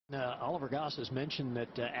Oliver Goss has mentioned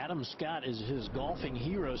that Adam Scott is his golfing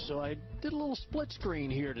hero, so I did a little split screen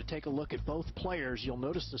here to take a look at both players. You'll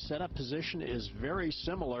notice the setup position is very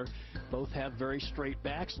similar. Both have very straight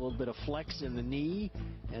backs, a little bit of flex in the knee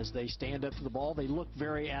as they stand up to the ball. They look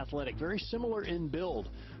very athletic, very similar in build.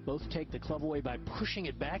 Both take the club away by pushing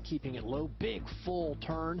it back, keeping it low, big full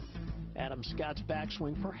turn. Adam Scott's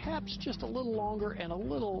backswing perhaps just a little longer and a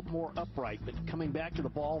little more upright, but coming back to the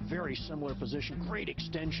ball, very similar position, great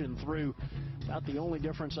extension through. About the only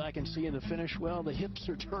difference I can see in the finish, well, the hips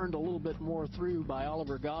are turned a little bit more through by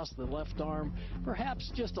Oliver Goss, the left arm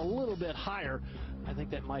perhaps just a little bit higher. I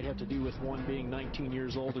think that might have to do with one being 19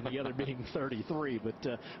 years old and the other being 33,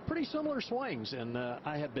 but pretty similar swings, and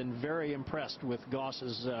I have been very impressed with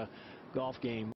Goss's golf game.